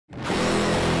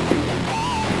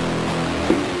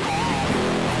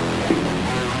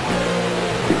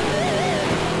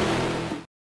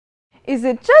Is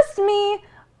it just me,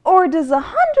 or does a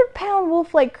 100-pound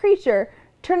wolf-like creature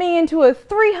turning into a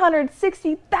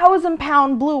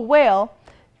 360,000-pound blue whale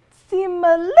seem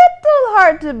a little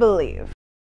hard to believe?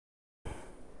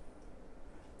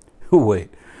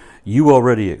 Wait, you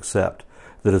already accept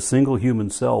that a single human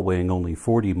cell weighing only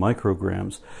 40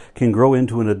 micrograms can grow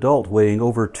into an adult weighing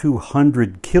over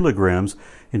 200 kilograms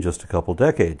in just a couple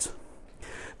decades.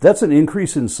 That's an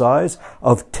increase in size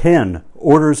of 10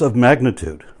 orders of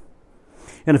magnitude.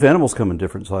 And if animals come in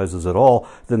different sizes at all,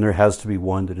 then there has to be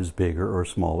one that is bigger or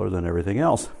smaller than everything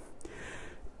else.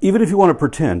 Even if you want to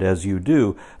pretend, as you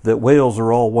do, that whales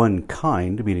are all one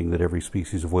kind, meaning that every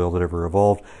species of whale that ever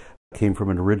evolved came from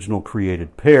an original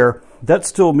created pair, that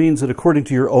still means that according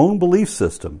to your own belief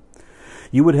system,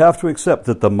 you would have to accept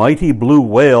that the mighty blue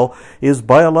whale is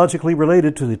biologically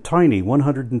related to the tiny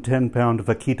 110-pound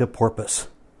vaquita porpoise.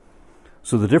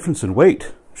 So the difference in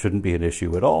weight shouldn't be an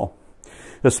issue at all,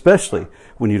 especially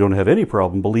when you don't have any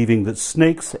problem believing that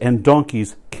snakes and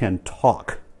donkeys can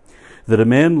talk, that a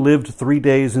man lived 3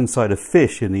 days inside a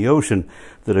fish in the ocean,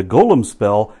 that a golem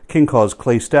spell can cause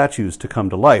clay statues to come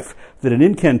to life, that an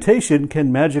incantation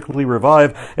can magically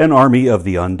revive an army of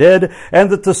the undead, and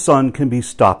that the sun can be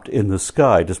stopped in the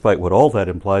sky, despite what all that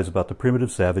implies about the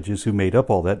primitive savages who made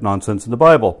up all that nonsense in the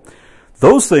Bible.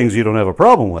 Those things you don't have a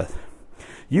problem with.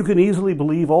 You can easily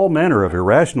believe all manner of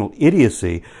irrational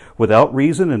idiocy without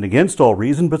reason and against all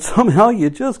reason, but somehow you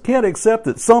just can't accept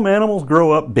that some animals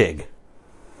grow up big.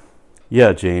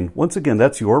 Yeah, Jane, once again,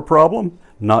 that's your problem,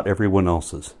 not everyone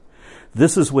else's.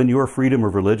 This is when your freedom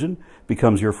of religion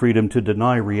becomes your freedom to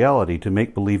deny reality, to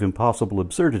make believe impossible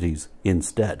absurdities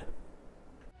instead.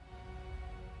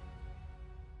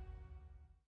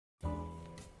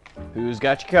 Who's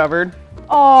got you covered?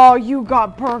 Oh, you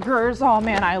got burgers. Oh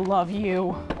man, I love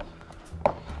you.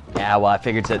 Yeah, well, I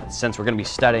figured that since we're going to be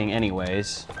studying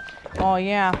anyways. Oh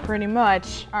yeah, pretty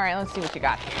much. All right, let's see what you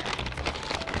got here.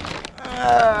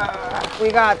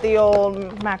 We got the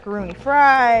old macaroni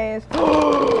fries. We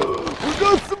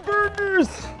got some burgers.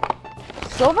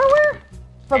 Silverware?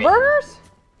 For burgers?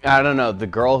 I don't know. The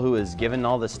girl who was giving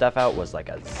all this stuff out was like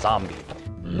a zombie.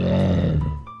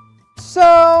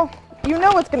 So, you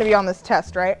know what's going to be on this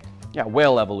test, right? Yeah,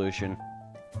 whale evolution.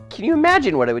 Can you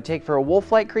imagine what it would take for a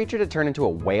wolf-like creature to turn into a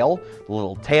whale? The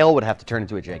little tail would have to turn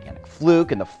into a gigantic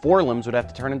fluke, and the forelimbs would have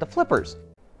to turn into flippers.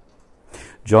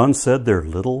 John said their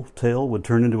little tail would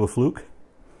turn into a fluke?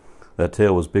 That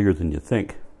tail was bigger than you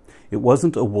think. It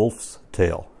wasn't a wolf's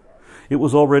tail. It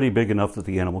was already big enough that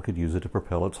the animal could use it to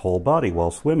propel its whole body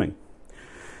while swimming.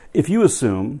 If you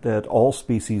assume that all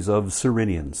species of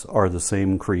sirenians are the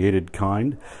same created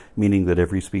kind, meaning that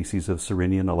every species of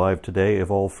sirenian alive today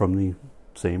evolved from the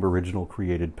same original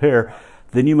created pair,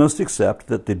 then you must accept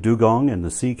that the dugong and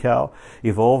the sea cow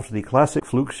evolved the classic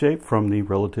fluke shape from the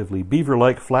relatively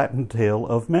beaver-like flattened tail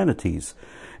of manatees,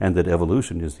 and that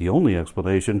evolution is the only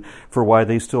explanation for why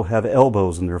they still have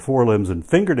elbows in their forelimbs and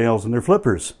fingernails in their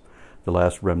flippers, the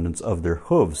last remnants of their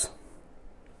hooves.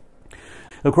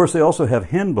 Of course, they also have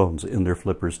hand bones in their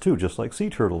flippers too, just like sea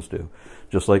turtles do,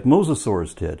 just like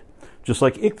mosasaurs did, just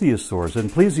like ichthyosaurs and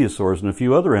plesiosaurs and a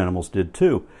few other animals did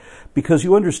too, because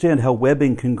you understand how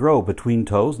webbing can grow between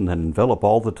toes and then envelop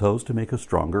all the toes to make a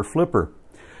stronger flipper.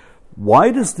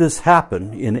 Why does this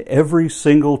happen in every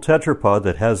single tetrapod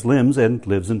that has limbs and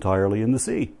lives entirely in the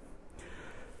sea?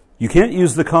 You can't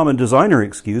use the common designer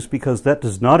excuse because that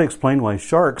does not explain why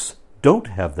sharks don't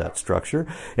have that structure,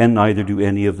 and neither do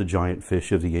any of the giant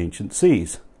fish of the ancient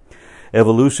seas.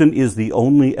 Evolution is the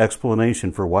only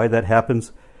explanation for why that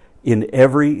happens in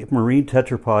every marine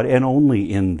tetrapod and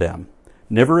only in them.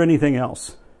 Never anything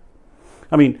else.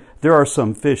 I mean, there are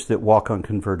some fish that walk on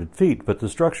converted feet, but the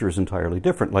structure is entirely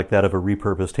different, like that of a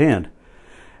repurposed hand.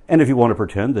 And if you want to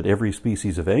pretend that every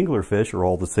species of anglerfish are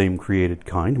all the same created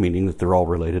kind, meaning that they're all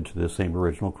related to the same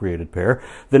original created pair,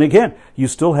 then again, you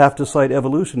still have to cite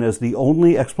evolution as the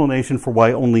only explanation for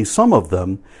why only some of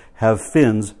them have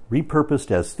fins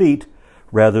repurposed as feet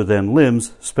rather than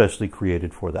limbs specially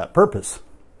created for that purpose.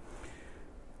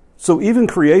 So even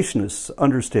creationists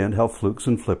understand how flukes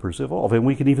and flippers evolve, and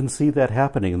we can even see that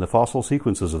happening in the fossil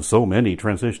sequences of so many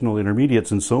transitional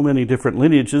intermediates and so many different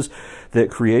lineages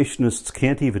that creationists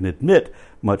can't even admit,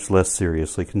 much less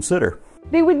seriously consider.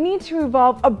 They would need to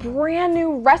evolve a brand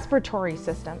new respiratory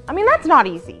system. I mean, that's not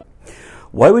easy.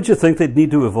 Why would you think they'd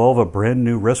need to evolve a brand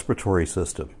new respiratory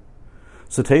system?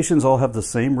 Cetaceans all have the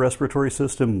same respiratory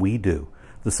system we do,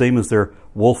 the same as their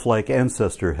wolf-like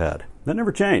ancestor had. That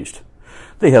never changed.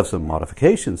 They have some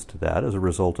modifications to that as a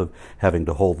result of having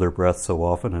to hold their breath so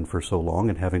often and for so long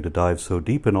and having to dive so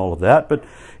deep and all of that, but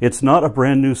it's not a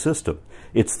brand new system.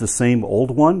 It's the same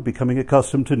old one becoming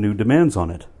accustomed to new demands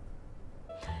on it.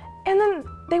 And then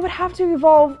they would have to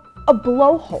evolve a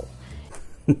blowhole.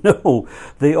 No,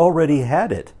 they already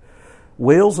had it.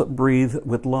 Whales breathe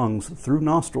with lungs through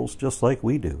nostrils just like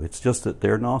we do. It's just that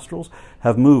their nostrils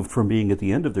have moved from being at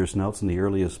the end of their snouts in the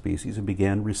earliest species and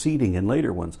began receding in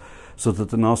later ones, so that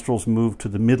the nostrils moved to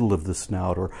the middle of the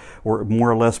snout or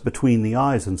more or less between the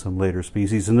eyes in some later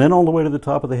species, and then all the way to the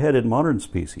top of the head in modern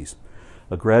species.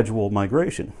 A gradual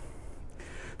migration.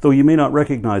 Though you may not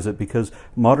recognize it because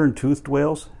modern toothed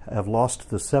whales have lost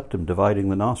the septum dividing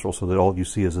the nostril so that all you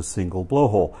see is a single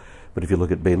blowhole. But if you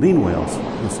look at baleen whales,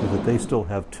 you'll see that they still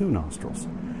have two nostrils.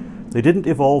 They didn't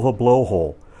evolve a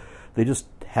blowhole. They just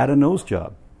had a nose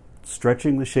job,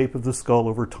 stretching the shape of the skull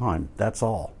over time. That's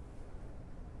all.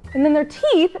 And then their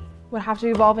teeth would have to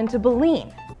evolve into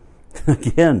baleen.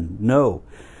 Again, no.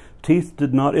 Teeth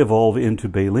did not evolve into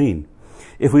baleen.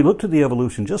 If we look to the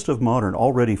evolution just of modern,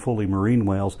 already fully marine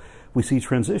whales, we see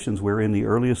transitions wherein the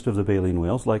earliest of the baleen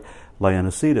whales, like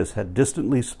Lianocetus, had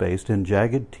distantly spaced and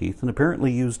jagged teeth and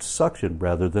apparently used suction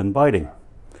rather than biting.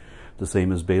 The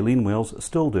same as baleen whales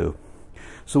still do.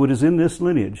 So it is in this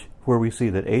lineage where we see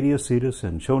that Adiocetus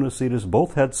and Choanocetus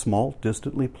both had small,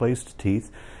 distantly placed teeth,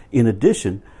 in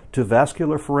addition to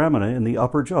vascular foramina in the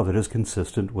upper jaw that is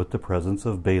consistent with the presence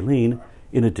of baleen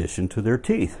in addition to their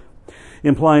teeth,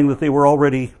 implying that they were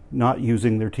already not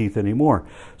using their teeth anymore.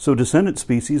 So descendant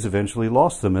species eventually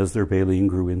lost them as their baleen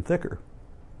grew in thicker.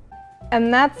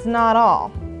 And that's not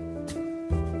all.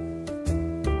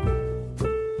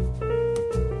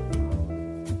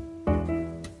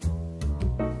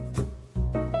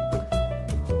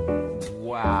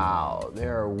 Wow,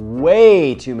 there are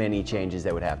way too many changes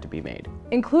that would have to be made.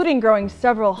 Including growing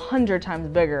several hundred times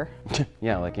bigger.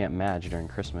 Yeah, like Aunt Madge during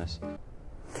Christmas.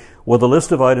 Well, the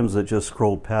list of items that just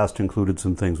scrolled past included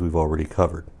some things we've already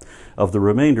covered. Of the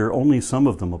remainder, only some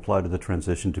of them apply to the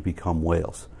transition to become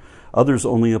whales. Others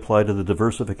only apply to the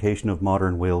diversification of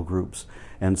modern whale groups,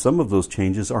 and some of those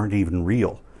changes aren't even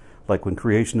real, like when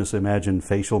creationists imagined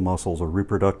facial muscles or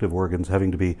reproductive organs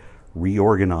having to be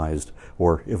reorganized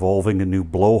or evolving a new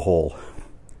blowhole.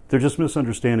 They're just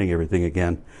misunderstanding everything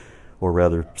again, or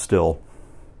rather, still.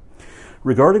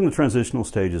 Regarding the transitional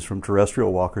stages from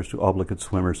terrestrial walkers to obligate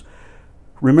swimmers,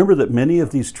 remember that many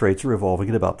of these traits are evolving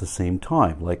at about the same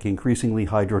time, like increasingly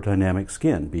hydrodynamic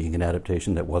skin being an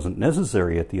adaptation that wasn't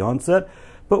necessary at the onset,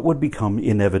 but would become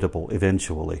inevitable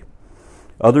eventually.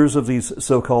 Others of these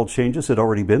so-called changes had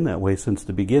already been that way since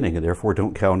the beginning, and therefore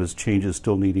don't count as changes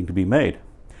still needing to be made.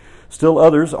 Still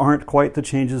others aren't quite the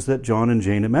changes that John and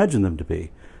Jane imagined them to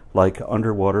be, like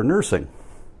underwater nursing.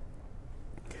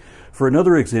 For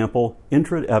another example,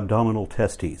 intra-abdominal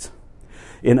testes.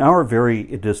 In our very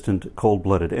distant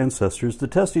cold-blooded ancestors, the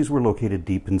testes were located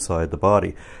deep inside the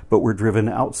body, but were driven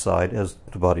outside as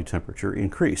the body temperature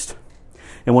increased.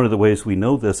 And one of the ways we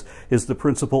know this is the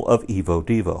principle of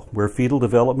evo-devo, where fetal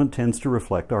development tends to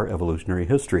reflect our evolutionary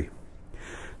history.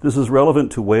 This is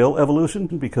relevant to whale evolution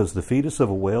because the fetus of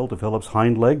a whale develops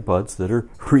hind leg buds that are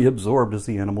reabsorbed as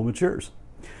the animal matures.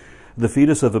 The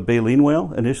fetus of a baleen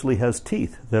whale initially has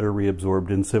teeth that are reabsorbed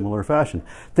in similar fashion,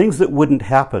 things that wouldn't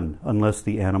happen unless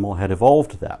the animal had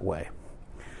evolved that way.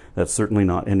 That's certainly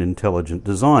not an intelligent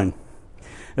design.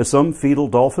 As some fetal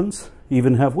dolphins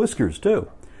even have whiskers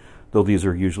too, though these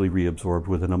are usually reabsorbed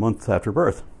within a month after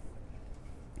birth.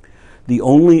 The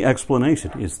only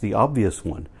explanation is the obvious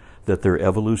one, that their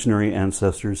evolutionary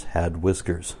ancestors had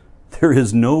whiskers. There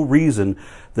is no reason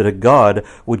that a god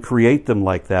would create them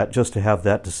like that just to have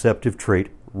that deceptive trait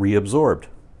reabsorbed.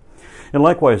 And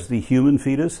likewise, the human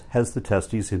fetus has the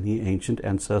testes in the ancient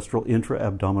ancestral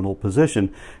intra-abdominal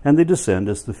position, and they descend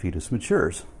as the fetus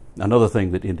matures. Another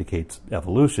thing that indicates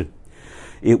evolution.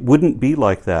 It wouldn't be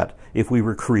like that if we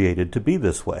were created to be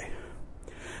this way.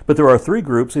 But there are three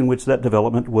groups in which that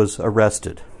development was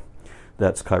arrested.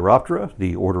 That's Chiroptera,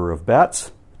 the order of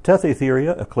bats,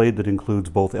 Tethetheria, a clade that includes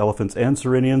both elephants and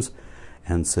sirenians,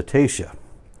 and Cetacea.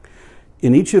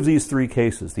 In each of these three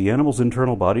cases, the animal's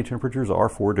internal body temperatures are,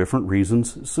 for different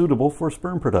reasons, suitable for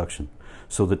sperm production,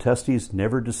 so the testes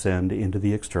never descend into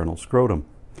the external scrotum.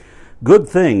 Good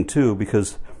thing, too,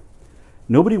 because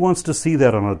nobody wants to see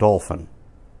that on a dolphin.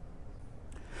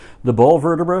 The ball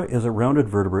vertebra is a rounded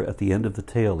vertebra at the end of the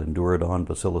tail in Durodon,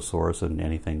 Basilosaurus, and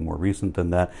anything more recent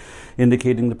than that,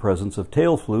 indicating the presence of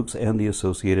tail flukes and the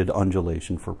associated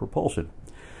undulation for propulsion,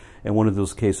 and one of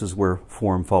those cases where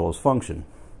form follows function.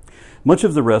 Much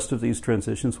of the rest of these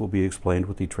transitions will be explained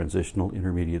with the transitional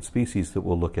intermediate species that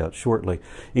we'll look at shortly,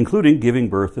 including giving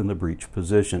birth in the breech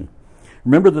position.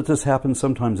 Remember that this happens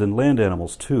sometimes in land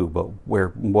animals too, but where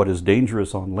what is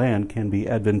dangerous on land can be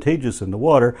advantageous in the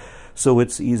water, so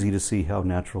it's easy to see how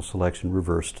natural selection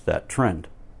reversed that trend.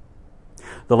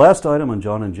 The last item on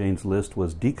John and Jane's list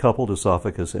was decoupled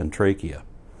esophagus and trachea.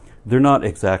 They're not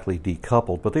exactly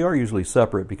decoupled, but they are usually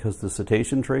separate because the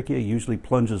cetacean trachea usually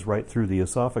plunges right through the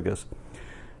esophagus.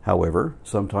 However,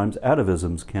 sometimes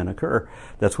atavisms can occur.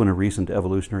 That's when a recent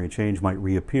evolutionary change might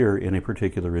reappear in a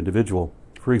particular individual.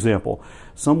 For example,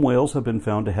 some whales have been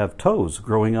found to have toes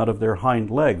growing out of their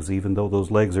hind legs, even though those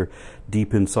legs are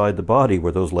deep inside the body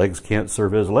where those legs can't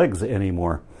serve as legs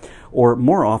anymore. Or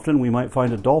more often, we might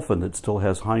find a dolphin that still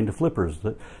has hind flippers,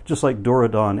 just like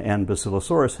Dorodon and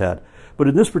Basilosaurus had. But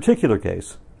in this particular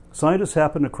case, scientists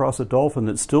happened across a dolphin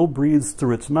that still breathes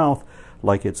through its mouth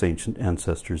like its ancient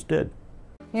ancestors did.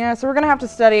 Yeah, so we're gonna have to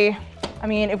study. I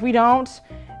mean, if we don't,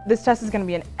 this test is gonna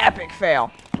be an epic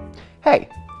fail. Hey,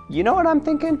 you know what I'm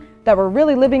thinking? That we're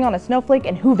really living on a snowflake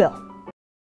in Whoville.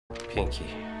 Pinky,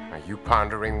 are you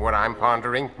pondering what I'm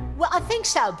pondering? Well, I think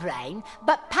so, Brain,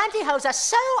 but pantyhose are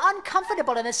so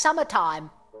uncomfortable in the summertime.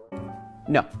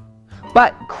 No.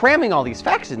 But cramming all these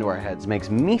facts into our heads makes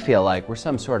me feel like we're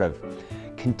some sort of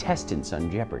contestants on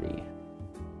Jeopardy.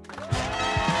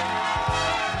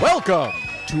 Welcome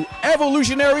to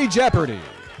Evolutionary Jeopardy,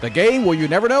 the game where you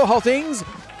never know how things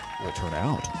will turn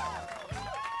out.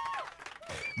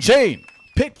 Jane,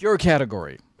 pick your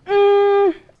category.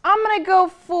 I'm gonna go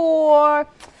for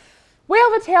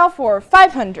whale of a tail for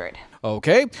 500.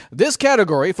 Okay, this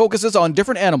category focuses on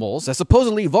different animals that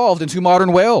supposedly evolved into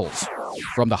modern whales.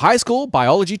 From the high school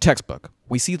biology textbook,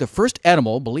 we see the first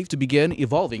animal believed to begin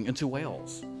evolving into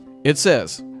whales. It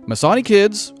says,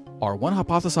 Masonichids are one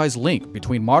hypothesized link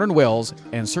between modern whales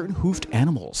and certain hoofed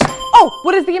animals. Oh,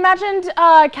 what is the imagined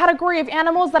category of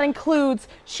animals that includes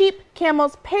sheep,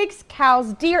 camels, pigs,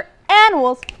 cows, deer, and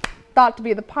wolves, thought to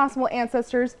be the possible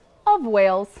ancestors of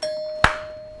whales?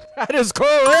 That is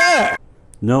correct!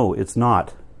 No, it's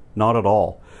not. Not at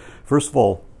all. First of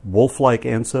all, wolf-like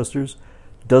ancestors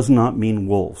does not mean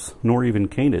wolves, nor even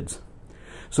canids.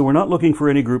 So we're not looking for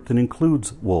any group that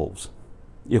includes wolves.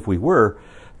 If we were,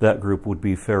 that group would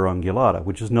be Phaeronculata,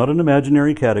 which is not an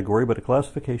imaginary category, but a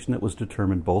classification that was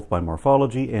determined both by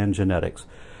morphology and genetics,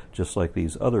 just like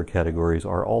these other categories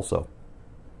are also.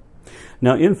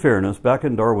 Now, in fairness, back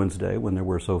in Darwin's day, when there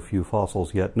were so few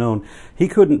fossils yet known, he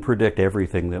couldn't predict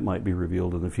everything that might be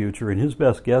revealed in the future, and his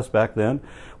best guess back then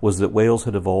was that whales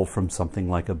had evolved from something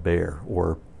like a bear,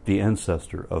 or the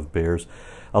ancestor of bears,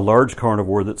 a large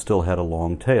carnivore that still had a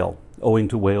long tail, owing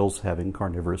to whales having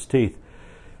carnivorous teeth.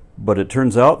 But it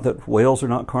turns out that whales are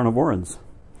not carnivorans.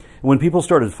 When people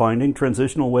started finding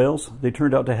transitional whales, they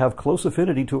turned out to have close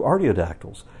affinity to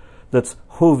artiodactyls. That's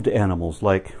hooved animals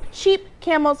like sheep,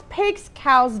 camels, pigs,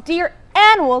 cows, deer,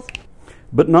 and wolves,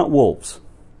 but not wolves.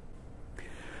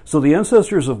 So the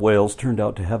ancestors of whales turned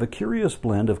out to have a curious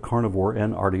blend of carnivore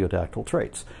and artiodactyl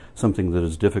traits, something that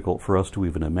is difficult for us to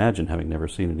even imagine, having never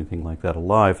seen anything like that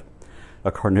alive.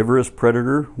 A carnivorous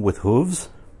predator with hooves,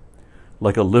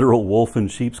 like a literal wolf in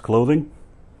sheep's clothing,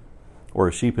 or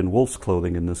a sheep in wolf's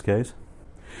clothing in this case.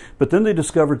 But then they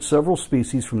discovered several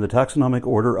species from the taxonomic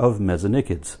order of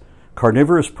mesonychids,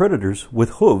 carnivorous predators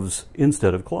with hooves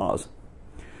instead of claws.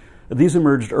 These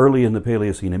emerged early in the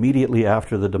Paleocene, immediately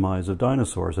after the demise of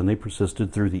dinosaurs, and they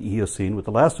persisted through the Eocene, with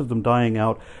the last of them dying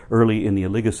out early in the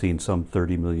Oligocene some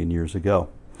 30 million years ago.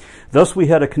 Thus we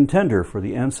had a contender for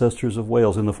the ancestors of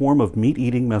whales in the form of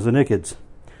meat-eating mesonychids.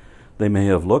 They may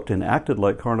have looked and acted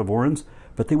like carnivorans,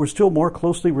 but they were still more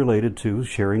closely related to,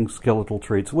 sharing skeletal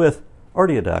traits with,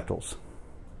 artiodactyls.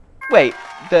 Wait,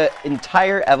 the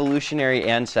entire evolutionary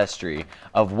ancestry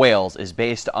of whales is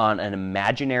based on an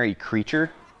imaginary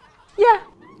creature? Yeah.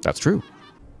 That's true.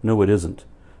 No, it isn't.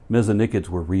 Mesonychids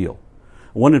were real.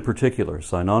 One in particular,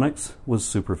 Cynonyx, was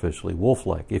superficially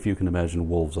wolf-like, if you can imagine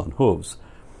wolves on hooves.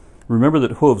 Remember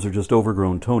that hooves are just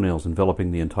overgrown toenails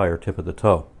enveloping the entire tip of the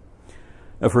toe.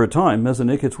 For a time,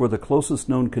 mesonychids were the closest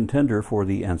known contender for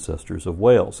the ancestors of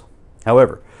whales.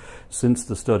 However, since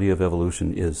the study of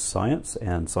evolution is science,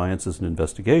 and science is an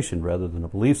investigation rather than a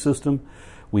belief system,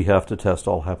 we have to test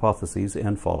all hypotheses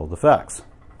and follow the facts.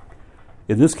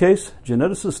 In this case,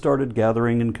 geneticists started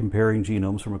gathering and comparing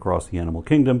genomes from across the animal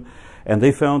kingdom, and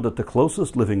they found that the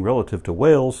closest living relative to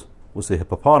whales was the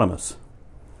hippopotamus.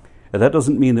 And that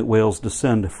doesn't mean that whales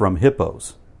descend from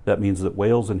hippos. That means that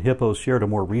whales and hippos shared a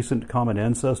more recent common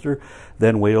ancestor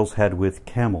than whales had with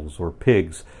camels or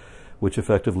pigs, which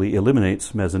effectively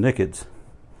eliminates mesonychids.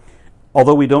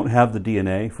 Although we don't have the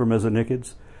DNA for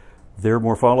mesonychids, their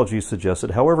morphology suggests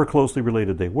that however closely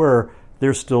related they were,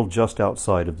 they're still just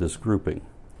outside of this grouping.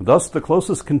 Thus, the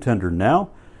closest contender now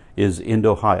is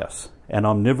Indohyus, an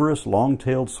omnivorous,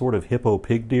 long-tailed sort of hippo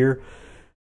pig deer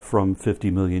from 50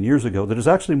 million years ago that is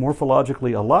actually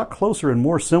morphologically a lot closer and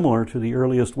more similar to the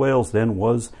earliest whales than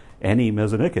was any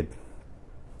mesonychid.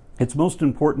 Its most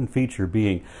important feature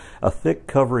being a thick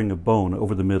covering of bone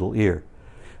over the middle ear,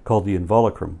 called the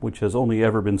involucrum, which has only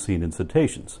ever been seen in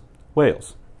cetaceans,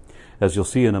 whales. As you'll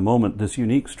see in a moment, this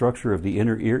unique structure of the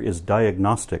inner ear is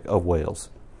diagnostic of whales.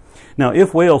 Now,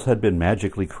 if whales had been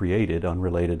magically created,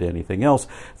 unrelated to anything else,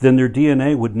 then their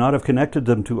DNA would not have connected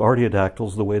them to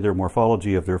artiodactyls the way their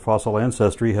morphology of their fossil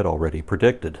ancestry had already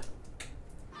predicted.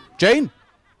 Jane?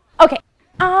 Okay,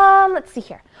 let's see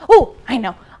here. Oh, I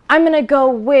know. I'm gonna go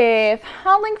with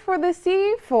Howling for the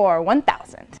Sea for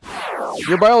 1,000.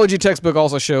 Your biology textbook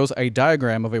also shows a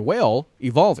diagram of a whale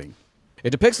evolving.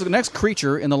 It depicts the next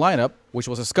creature in the lineup, which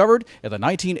was discovered in the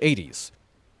 1980s.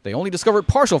 They only discovered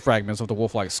partial fragments of the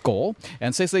wolf-like skull,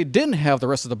 and since they didn't have the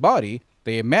rest of the body,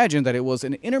 they imagined that it was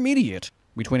an intermediate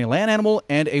between a land animal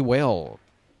and a whale.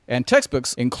 And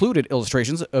textbooks included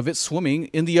illustrations of it swimming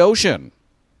in the ocean.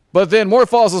 But then more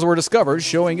fossils were discovered,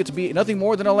 showing it to be nothing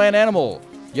more than a land animal.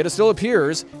 Yet it still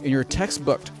appears in your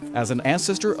textbook as an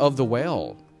ancestor of the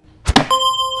whale.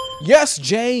 Yes,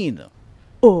 Jane!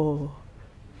 Oh,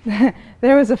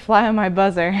 there was a fly on my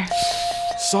buzzer.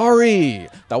 Sorry,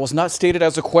 that was not stated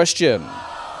as a question.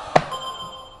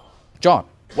 John.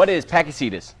 What is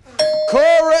Pachycetus?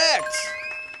 Correct!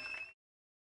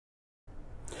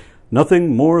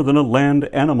 Nothing more than a land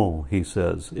animal, he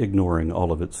says, ignoring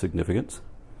all of its significance.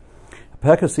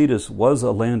 Pachycetus was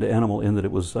a land animal in that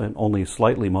it was an only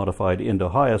slightly modified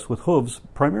Indohyus with hooves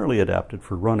primarily adapted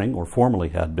for running, or formerly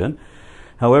had been.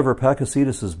 However,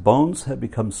 Pachycetus's bones had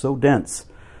become so dense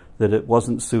that it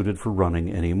wasn't suited for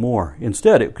running anymore.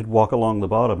 Instead, it could walk along the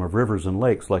bottom of rivers and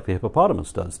lakes like the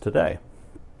hippopotamus does today.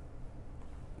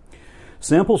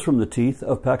 Samples from the teeth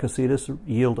of Pachycetus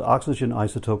yield oxygen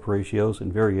isotope ratios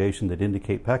and variation that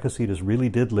indicate Pachycetus really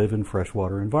did live in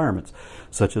freshwater environments,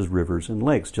 such as rivers and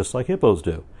lakes, just like hippos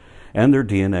do. And their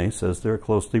DNA says they're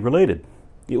closely related.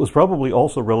 It was probably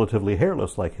also relatively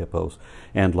hairless like hippos,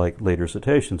 and like later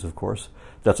cetaceans, of course.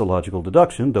 That's a logical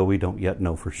deduction, though we don't yet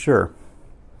know for sure.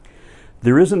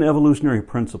 There is an evolutionary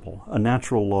principle, a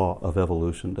natural law of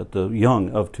evolution, that the young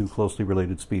of two closely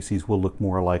related species will look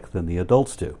more alike than the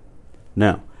adults do.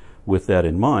 Now, with that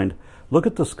in mind, look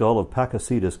at the skull of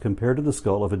Pachycetus compared to the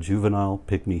skull of a juvenile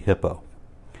pygmy hippo.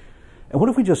 And what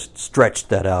if we just stretched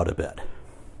that out a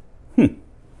bit?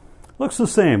 Looks the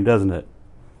same, doesn't it?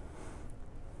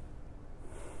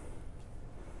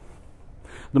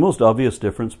 The most obvious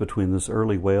difference between this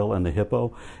early whale and the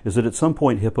hippo is that at some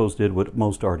point hippos did what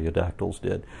most artiodactyls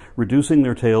did, reducing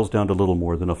their tails down to little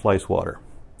more than a fly swatter,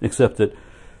 except that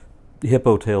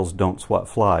hippo tails don't swat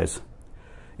flies.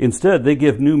 Instead, they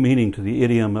give new meaning to the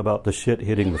idiom about the shit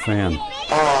hitting the fan.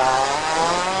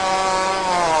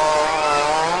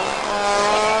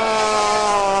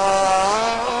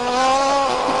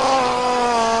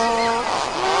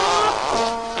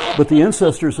 But the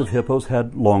ancestors of hippos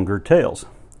had longer tails.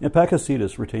 And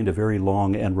Pachycetus retained a very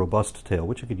long and robust tail,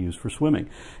 which it could use for swimming,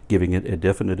 giving it a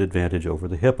definite advantage over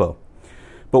the hippo.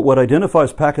 But what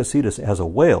identifies Pachycetus as a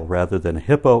whale rather than a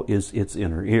hippo is its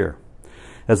inner ear.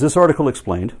 As this article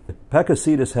explained,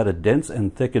 Pachycetus had a dense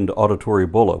and thickened auditory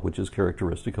bulla, which is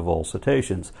characteristic of all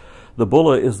cetaceans. The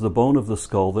bulla is the bone of the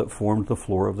skull that formed the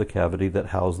floor of the cavity that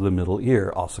housed the middle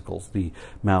ear ossicles, the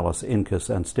malleus, incus,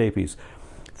 and stapes.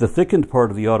 The thickened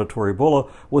part of the auditory bulla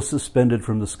was suspended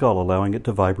from the skull, allowing it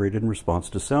to vibrate in response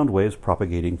to sound waves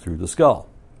propagating through the skull.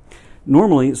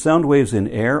 Normally, sound waves in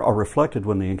air are reflected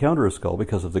when they encounter a skull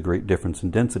because of the great difference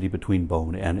in density between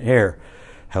bone and air.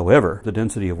 However, the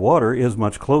density of water is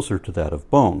much closer to that of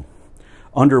bone.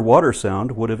 Underwater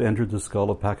sound would have entered the skull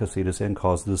of Pachycetus and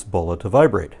caused this bulla to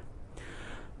vibrate.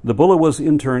 The bulla was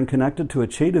in turn connected to a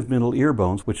chain of middle ear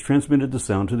bones which transmitted the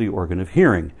sound to the organ of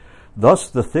hearing. Thus,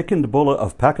 the thickened bulla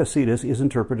of Pachycetus is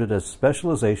interpreted as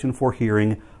specialization for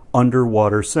hearing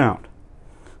underwater sound.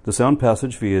 The sound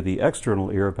passage via the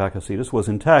external ear of Pachycetus was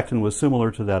intact and was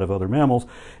similar to that of other mammals,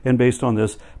 and based on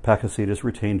this, Pachycetus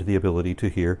retained the ability to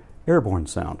hear airborne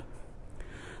sound.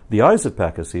 The eyes of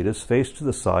Pachycetus faced to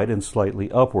the side and slightly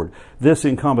upward. This,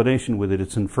 in combination with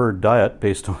its inferred diet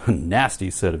based on a nasty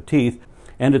set of teeth,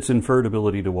 and its inferred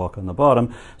ability to walk on the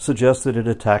bottom, suggests that it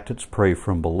attacked its prey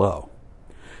from below.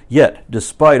 Yet,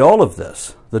 despite all of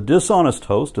this, the dishonest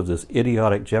host of this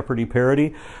idiotic Jeopardy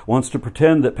parody wants to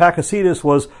pretend that Pachycetus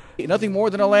was nothing more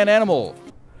than a land animal.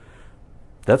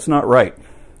 That's not right.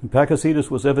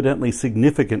 Pakicetus was evidently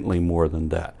significantly more than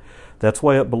that. That's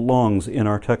why it belongs in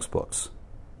our textbooks.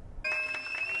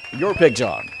 Your pick,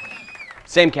 John.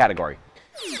 Same category.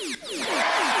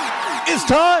 It's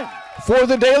time for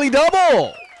the Daily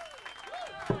Double!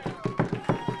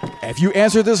 If you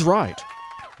answer this right,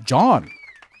 John,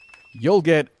 you'll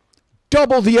get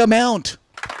double the amount.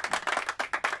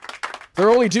 There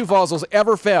are only 2 fossils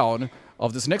ever found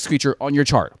of this next creature on your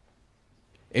chart.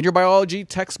 In your biology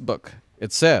textbook,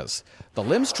 it says, the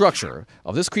limb structure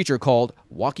of this creature called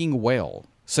walking whale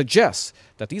suggests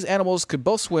that these animals could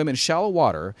both swim in shallow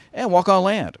water and walk on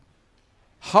land.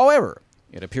 However,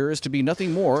 it appears to be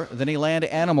nothing more than a land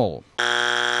animal.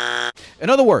 In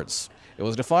other words, it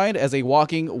was defined as a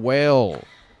walking whale,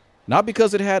 not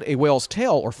because it had a whale's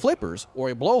tail or flippers or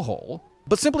a blowhole,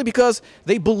 but simply because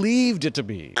they believed it to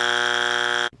be.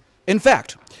 In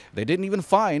fact, they didn't even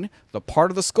find the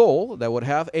part of the skull that would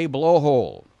have a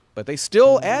blowhole, but they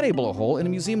still add a blowhole in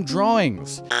museum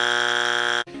drawings.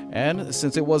 And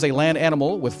since it was a land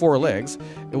animal with 4 legs,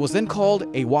 it was then called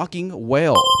a walking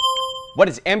whale. What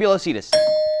is Ambulocetus?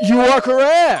 You are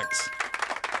correct!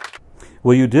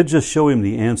 Well, you did just show him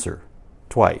the answer.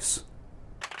 Twice.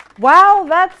 Wow,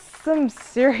 that's some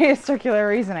serious circular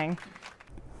reasoning.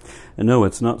 And no,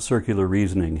 it's not circular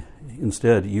reasoning.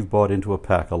 Instead, you've bought into a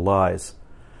pack of lies.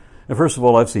 And first of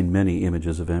all, I've seen many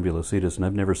images of Ambulocetus, and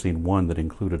I've never seen one that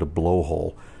included a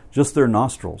blowhole. Just their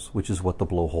nostrils, which is what the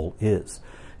blowhole is,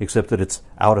 except that it's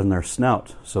out in their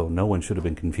snout, so no one should have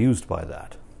been confused by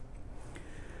that.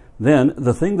 Then,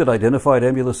 the thing that identified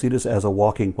Ambulocetus as a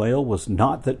walking whale was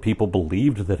not that people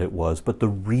believed that it was, but the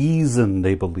reason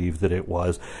they believed that it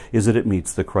was is that it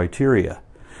meets the criteria.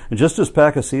 And just as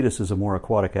Pakicetus is a more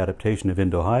aquatic adaptation of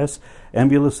Indohyus,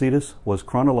 Ambulocetus was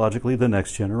chronologically the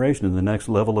next generation and the next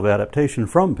level of adaptation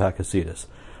from Pakicetus,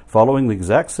 following the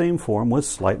exact same form with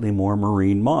slightly more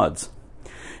marine mods.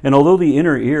 And although the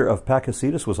inner ear of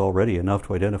Pakicetus was already enough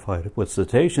to identify it with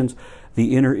cetaceans,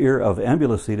 the inner ear of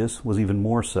Ambulocetus was even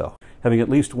more so, having at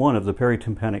least one of the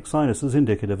peritympanic sinuses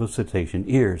indicative of cetacean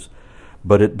ears.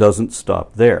 But it doesn't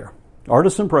stop there.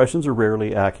 Artist impressions are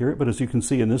rarely accurate, but as you can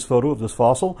see in this photo of this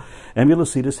fossil,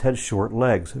 Ambulocetus had short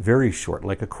legs, very short,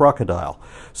 like a crocodile.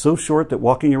 So short that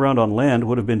walking around on land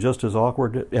would have been just as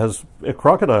awkward as a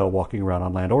crocodile walking around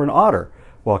on land, or an otter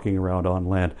walking around on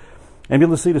land.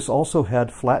 Ambulocetus also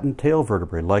had flattened tail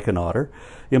vertebrae, like an otter,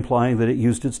 implying that it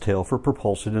used its tail for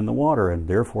propulsion in the water, and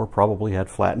therefore probably had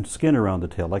flattened skin around the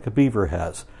tail, like a beaver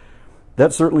has.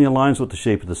 That certainly aligns with the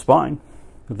shape of the spine.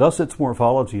 Thus, its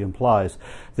morphology implies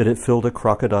that it filled a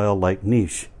crocodile-like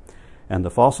niche, and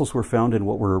the fossils were found in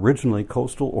what were originally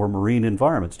coastal or marine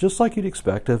environments, just like you'd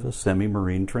expect of a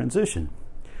semi-marine transition.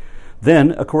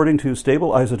 Then, according to stable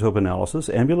isotope analysis,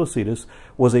 Ambulocetus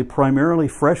was a primarily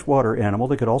freshwater animal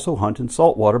that could also hunt in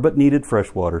salt water but needed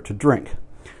fresh water to drink,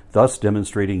 thus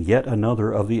demonstrating yet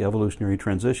another of the evolutionary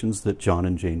transitions that John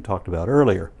and Jane talked about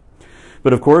earlier.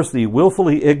 But of course, the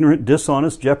willfully ignorant,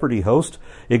 dishonest Jeopardy host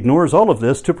ignores all of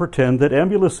this to pretend that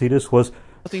Ambulocetus was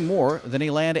nothing more than a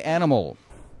land animal,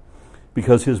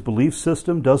 because his belief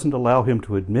system doesn't allow him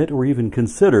to admit or even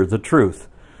consider the truth.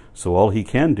 So all he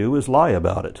can do is lie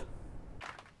about it.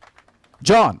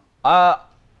 John.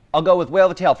 I'll go with whale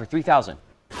of a tail for 3,000.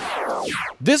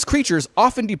 This creature is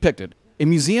often depicted in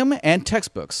museum and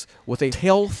textbooks with a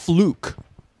tail fluke.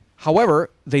 However,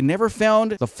 they never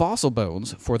found the fossil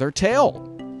bones for their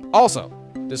tail. Also,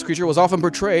 this creature was often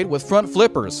portrayed with front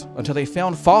flippers until they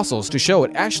found fossils to show it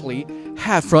actually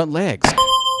had front legs.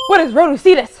 What is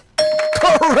Rhodocetus?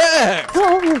 Correct!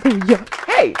 Hallelujah.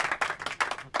 Hey!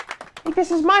 I think this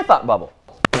is my thought bubble.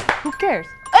 Who cares?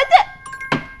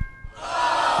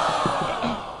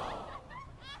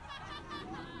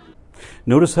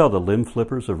 Notice how the limb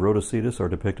flippers of Rhodocetus are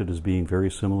depicted as being very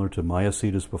similar to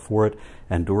Myocetus before it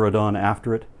and Dorudon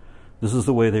after it. This is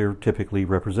the way they are typically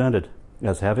represented,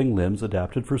 as having limbs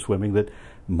adapted for swimming that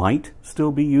might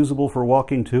still be usable for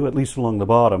walking too, at least along the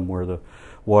bottom where the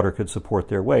water could support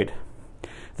their weight.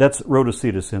 That's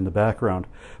Rhodocetus in the background.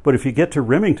 But if you get to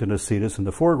Remingtonocetus in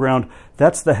the foreground,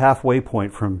 that's the halfway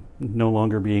point from no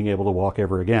longer being able to walk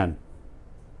ever again.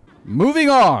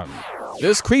 Moving on.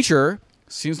 This creature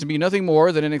seems to be nothing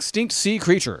more than an extinct sea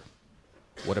creature.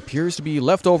 What appears to be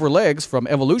leftover legs from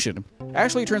evolution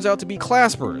actually turns out to be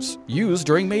claspers used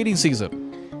during mating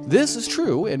season. This is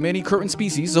true in many current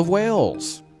species of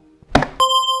whales.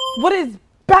 What is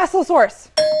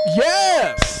Basilosaurus?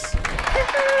 Yes!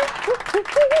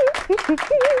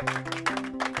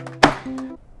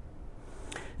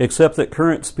 except that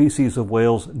current species of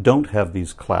whales don't have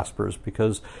these claspers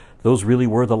because those really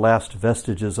were the last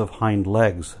vestiges of hind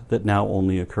legs that now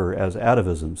only occur as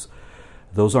atavisms.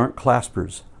 Those aren't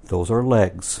claspers, those are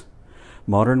legs.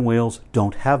 Modern whales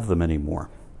don't have them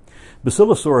anymore.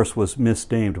 Basilosaurus was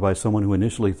misnamed by someone who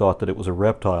initially thought that it was a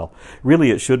reptile. Really,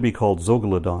 it should be called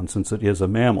Zogalodon since it is a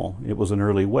mammal. It was an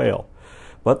early whale.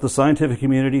 But the scientific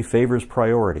community favors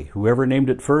priority. Whoever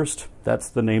named it first, that's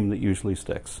the name that usually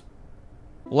sticks.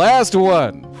 Last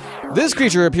one. This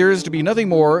creature appears to be nothing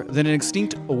more than an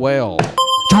extinct whale.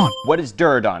 John. What is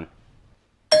Durodon?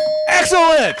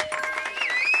 Excellent!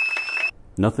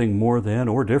 Nothing more than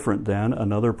or different than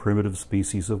another primitive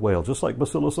species of whale, just like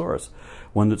Basilosaurus,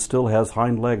 one that still has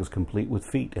hind legs complete with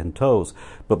feet and toes.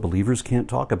 But believers can't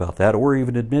talk about that or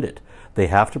even admit it. They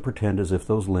have to pretend as if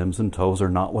those limbs and toes are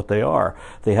not what they are.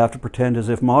 They have to pretend as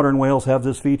if modern whales have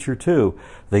this feature too.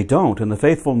 They don't, and the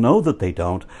faithful know that they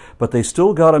don't, but they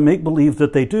still gotta make believe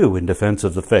that they do in defense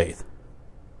of the faith.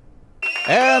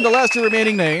 And the last two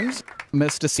remaining names,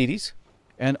 Mysticetes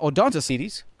and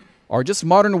Odontocetes, are just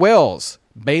modern whales,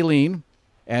 baleen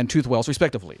and toothed whales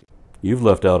respectively. You've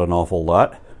left out an awful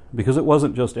lot, because it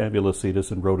wasn't just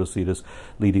Ambulocetus and Rhodocetus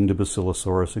leading to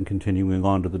Basilosaurus and continuing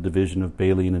on to the division of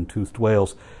baleen and toothed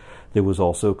whales. There was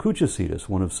also Cuchacetus,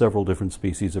 one of several different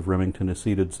species of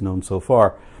Remingtonicidids known so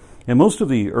far. And most of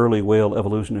the early whale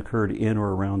evolution occurred in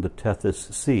or around the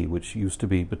Tethys Sea, which used to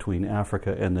be between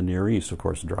Africa and the Near East, of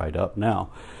course dried up now.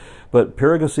 But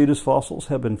Paragocetus fossils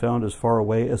have been found as far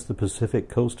away as the Pacific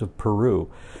coast of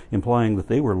Peru, implying that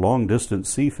they were long-distance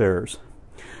seafarers.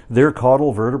 Their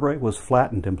caudal vertebrae was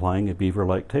flattened, implying a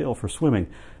beaver-like tail for swimming.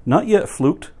 Not yet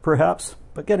fluked, perhaps,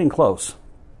 but getting close.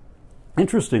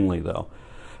 Interestingly, though,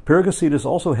 Paragocetus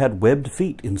also had webbed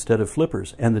feet instead of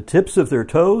flippers, and the tips of their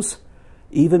toes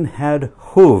even had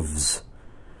hooves,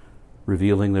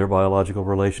 revealing their biological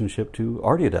relationship to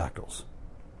artiodactyls.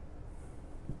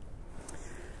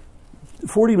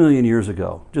 40 million years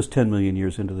ago, just 10 million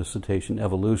years into the cetacean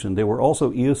evolution, there were also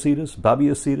Eocetus,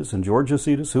 Babiocetus, and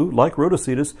Georgocetus who, like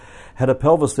Rhodocetus, had a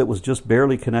pelvis that was just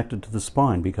barely connected to the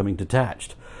spine, becoming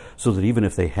detached, so that even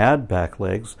if they had back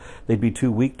legs, they'd be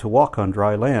too weak to walk on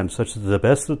dry land, such that the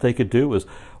best that they could do was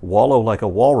wallow like a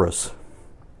walrus.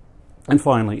 And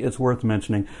finally, it's worth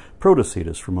mentioning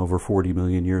Protocetus from over 40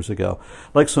 million years ago.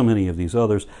 Like so many of these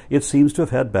others, it seems to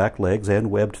have had back legs and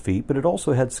webbed feet, but it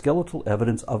also had skeletal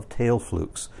evidence of tail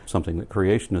flukes, something that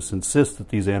creationists insist that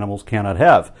these animals cannot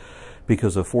have,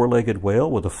 because a four-legged whale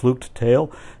with a fluked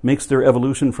tail makes their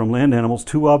evolution from land animals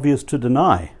too obvious to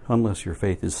deny, unless your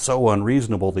faith is so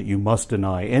unreasonable that you must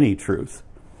deny any truth.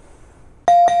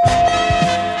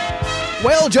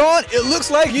 Well, John, it looks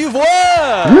like you've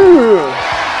won!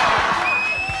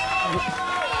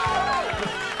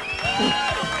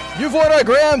 You've won our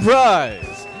grand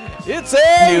prize. It's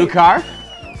a... New car?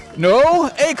 No,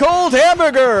 a cold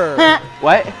hamburger.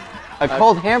 What? A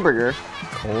cold hamburger?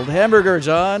 Cold hamburger,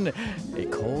 John. A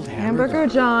cold hamburger. Hamburger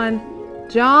John.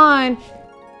 John.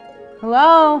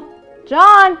 Hello?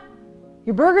 John.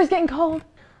 Your burger's getting cold.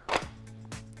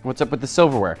 What's up with the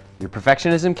silverware? Your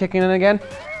perfectionism kicking in again?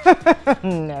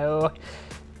 No.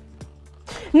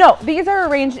 No, these are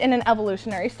arranged in an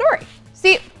evolutionary story.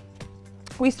 See,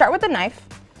 we start with a knife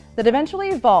that eventually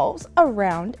evolves a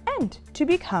round end to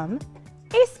become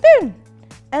a spoon.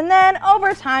 And then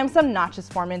over time, some notches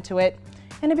form into it,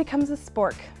 and it becomes a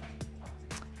spork.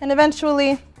 And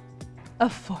eventually, a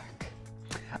fork.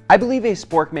 I believe a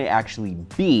spork may actually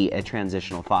be a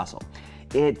transitional fossil.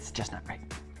 It's just not right.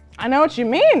 I know what you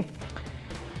mean.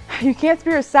 You can't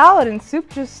spear a salad and soup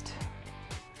just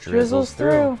drizzles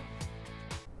through.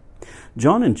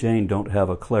 John and Jane don't have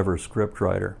a clever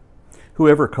scriptwriter.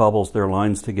 Whoever cobbles their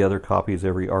lines together copies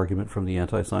every argument from the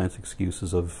anti-science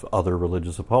excuses of other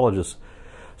religious apologists.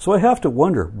 So I have to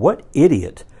wonder, what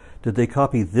idiot did they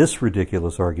copy this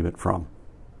ridiculous argument from?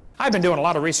 I've been doing a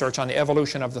lot of research on the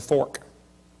evolution of the fork.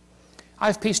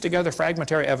 I've pieced together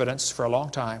fragmentary evidence for a long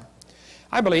time.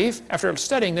 I believe, after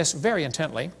studying this very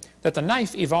intently, that the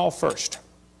knife evolved first.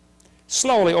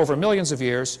 Slowly, over millions of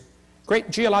years,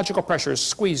 great geological pressures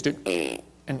squeezed it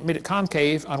and made it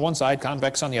concave on one side,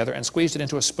 convex on the other, and squeezed it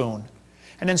into a spoon.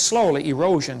 And then slowly,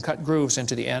 erosion cut grooves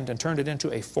into the end and turned it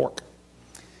into a fork.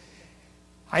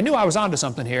 I knew I was onto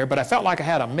something here, but I felt like I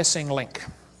had a missing link,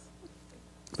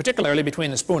 particularly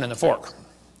between the spoon and the fork.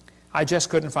 I just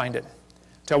couldn't find it.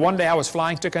 Till one day I was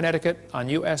flying to Connecticut on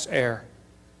U.S. Air.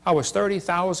 I was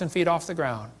 30,000 feet off the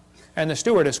ground, and the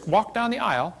stewardess walked down the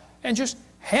aisle and just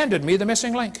handed me the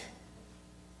missing link.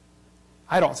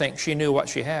 I don't think she knew what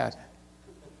she had,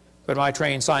 but my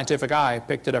trained scientific eye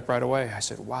picked it up right away. I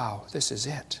said, wow, this is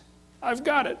it. I've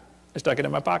got it. I stuck it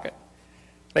in my pocket.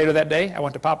 Later that day, I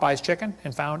went to Popeye's Chicken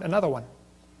and found another one.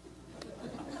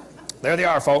 There they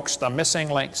are, folks, the missing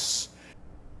links.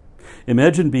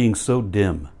 Imagine being so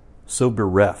dim, so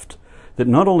bereft, that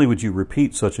not only would you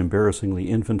repeat such embarrassingly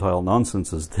infantile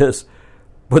nonsense as this,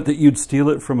 but that you'd steal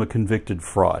it from a convicted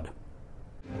fraud.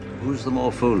 Who's the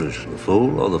more foolish, the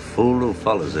fool or the fool who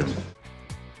follows him?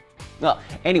 Well,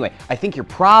 anyway, I think your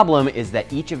problem is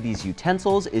that each of these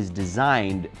utensils is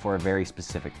designed for a very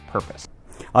specific purpose.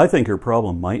 I think her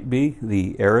problem might be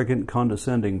the arrogant,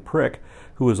 condescending prick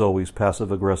who is always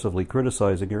passive-aggressively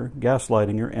criticizing her,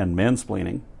 gaslighting her, and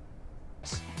mansplaining.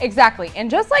 Exactly,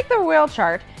 and just like the whale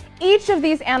chart, each of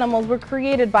these animals were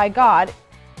created by God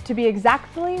to be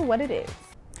exactly what it is.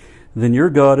 Then your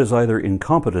God is either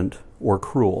incompetent or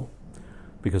cruel,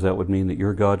 because that would mean that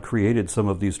your God created some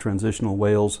of these transitional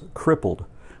whales crippled,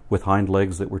 with hind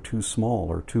legs that were too small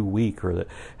or too weak, or that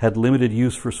had limited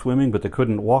use for swimming but they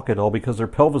couldn't walk at all because their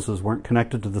pelvises weren't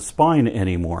connected to the spine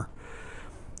anymore.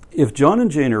 If John and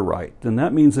Jane are right, then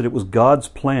that means that it was God's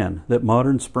plan that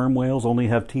modern sperm whales only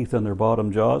have teeth in their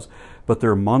bottom jaws, but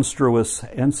their monstrous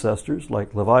ancestors,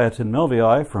 like Leviathan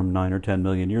melvii from 9 or 10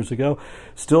 million years ago,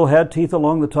 still had teeth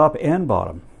along the top and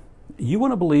bottom. You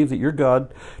want to believe that your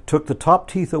God took the top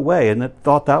teeth away and that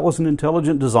thought that was an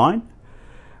intelligent design?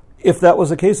 If that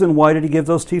was the case, then why did he give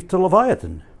those teeth to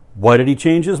Leviathan? Why did he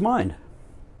change his mind?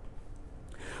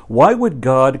 Why would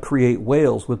God create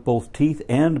whales with both teeth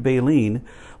and baleen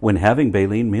when having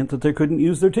baleen meant that they couldn't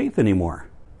use their teeth anymore?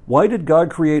 Why did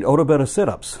God create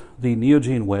Otobetocetops, the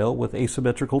neogene whale with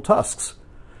asymmetrical tusks,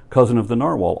 cousin of the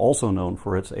narwhal, also known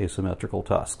for its asymmetrical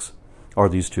tusks? Are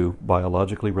these two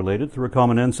biologically related through a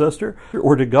common ancestor?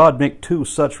 Or did God make two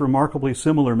such remarkably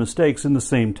similar mistakes in the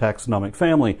same taxonomic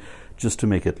family just to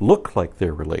make it look like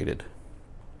they're related?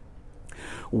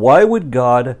 Why would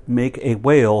God make a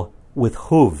whale with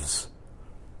hooves,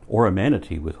 or a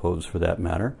manatee with hooves for that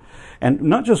matter, and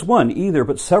not just one either,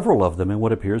 but several of them in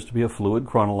what appears to be a fluid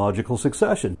chronological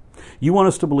succession? You want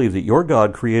us to believe that your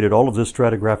God created all of this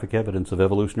stratigraphic evidence of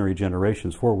evolutionary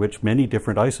generations for which many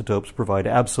different isotopes provide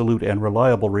absolute and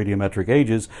reliable radiometric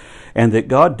ages, and that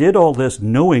God did all this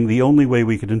knowing the only way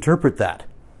we could interpret that.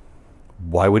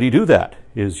 Why would he do that?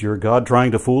 Is your God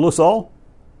trying to fool us all?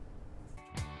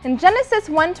 And Genesis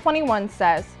 1:21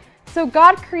 says, "So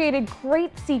God created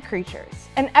great sea creatures,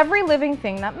 and every living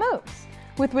thing that moves,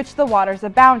 with which the waters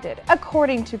abounded,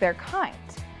 according to their kind,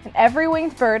 and every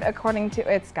winged bird according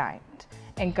to its kind.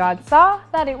 And God saw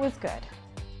that it was good."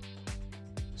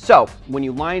 So, when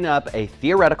you line up a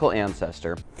theoretical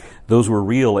ancestor, those were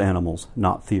real animals,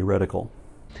 not theoretical.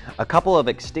 A couple of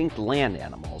extinct land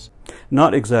animals,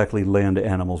 not exactly land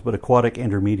animals, but aquatic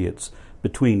intermediates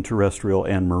between terrestrial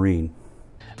and marine,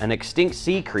 an extinct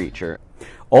sea creature,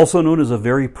 also known as a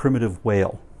very primitive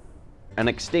whale. An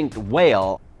extinct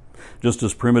whale, just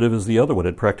as primitive as the other one,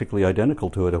 and practically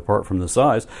identical to it apart from the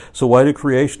size. So why do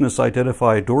creationists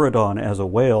identify Dorodon as a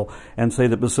whale and say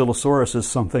that Basilosaurus is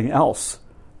something else?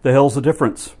 The hell's the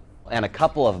difference? And a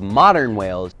couple of modern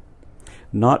whales.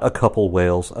 Not a couple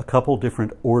whales, a couple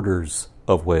different orders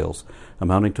of whales,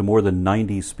 amounting to more than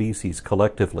 90 species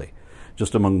collectively,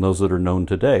 just among those that are known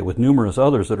today, with numerous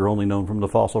others that are only known from the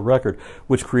fossil record,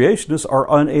 which creationists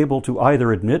are unable to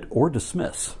either admit or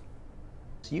dismiss.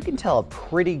 So you can tell a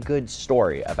pretty good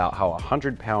story about how a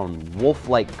 100-pound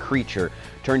wolf-like creature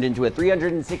turned into a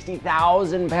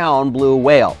 360,000-pound blue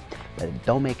whale, but it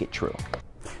don't make it true.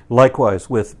 Likewise,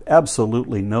 with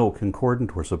absolutely no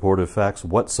concordant or supportive facts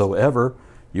whatsoever,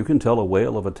 you can tell a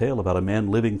whale of a tale about a man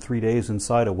living 3 days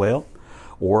inside a whale,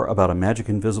 or about a magic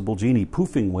invisible genie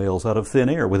poofing whales out of thin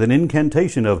air with an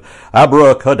incantation of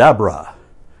abracadabra.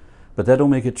 But that don't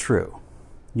make it true.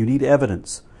 You need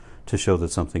evidence to show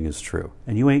that something is true,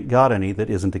 and you ain't got any that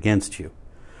isn't against you.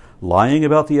 Lying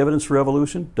about the evidence for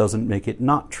evolution doesn't make it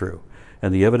not true,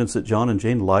 and the evidence that John and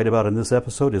Jane lied about in this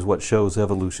episode is what shows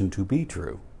evolution to be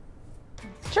true.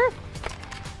 It's true.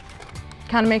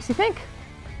 Kind of makes you think,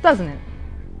 doesn't it?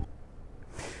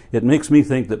 It makes me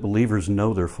think that believers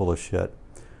know they're full of shit,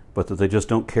 but that they just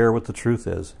don't care what the truth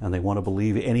is, and they want to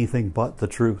believe anything but the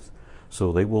truth.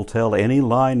 So they will tell any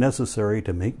lie necessary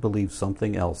to make believe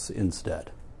something else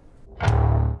instead.